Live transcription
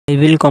I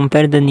will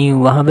compare the new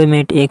Huawei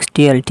Mate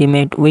X-T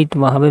Ultimate with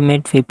Huawei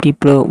Mate 50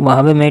 Pro.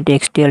 Huawei Mate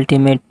X-T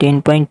Ultimate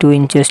 10.2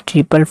 inches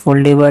triple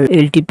foldable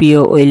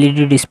LTPO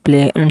OLED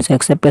display and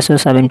success ratio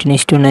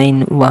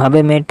 17:9.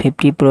 Huawei Mate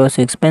 50 Pro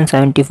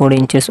 6.74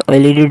 inches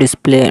OLED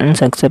display and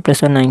success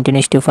ratio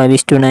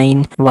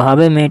 19:5:9.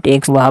 Huawei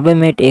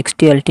Mate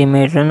X-T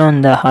Ultimate run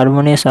on the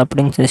harmonious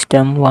operating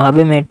system.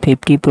 Huawei Mate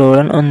 50 Pro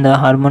run on the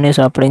harmonious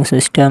operating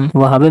system.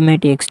 Huawei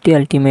Mate X-T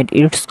Ultimate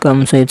it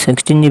comes with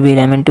 16GB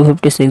RAM and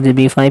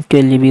 256GB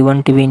 512GB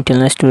 1TB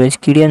internal storage,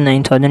 Kirin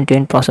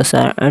 9010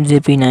 processor,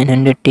 8GB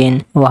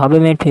 910. Huawei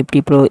Mate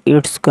 50 Pro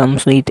it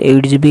comes with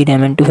 8GB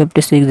RAM and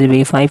 256GB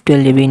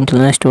 512GB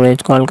internal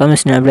storage, Qualcomm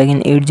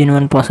Snapdragon 8 Gen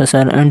 1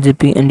 processor,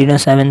 8GB Adreno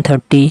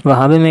 730.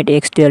 Huawei Mate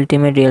X-T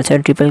Ultimate real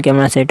side triple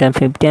camera setup,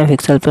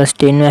 50MP plus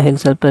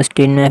 10MP plus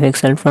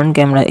 10MP, front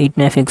camera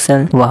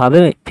 8MP.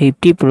 Huawei Mate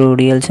 50 Pro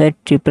real side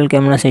triple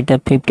camera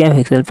setup,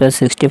 50MP plus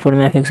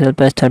 64MP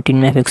plus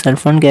 13MP,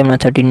 front camera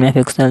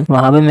 13MP.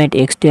 Huawei Mate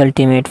X-T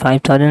Ultimate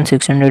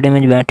 5600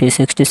 mAh battery,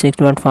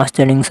 66W fast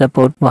charging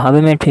support.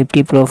 Huawei Mate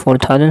 50 Pro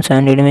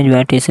 4700 mAh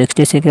battery,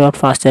 66W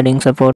fast charging support.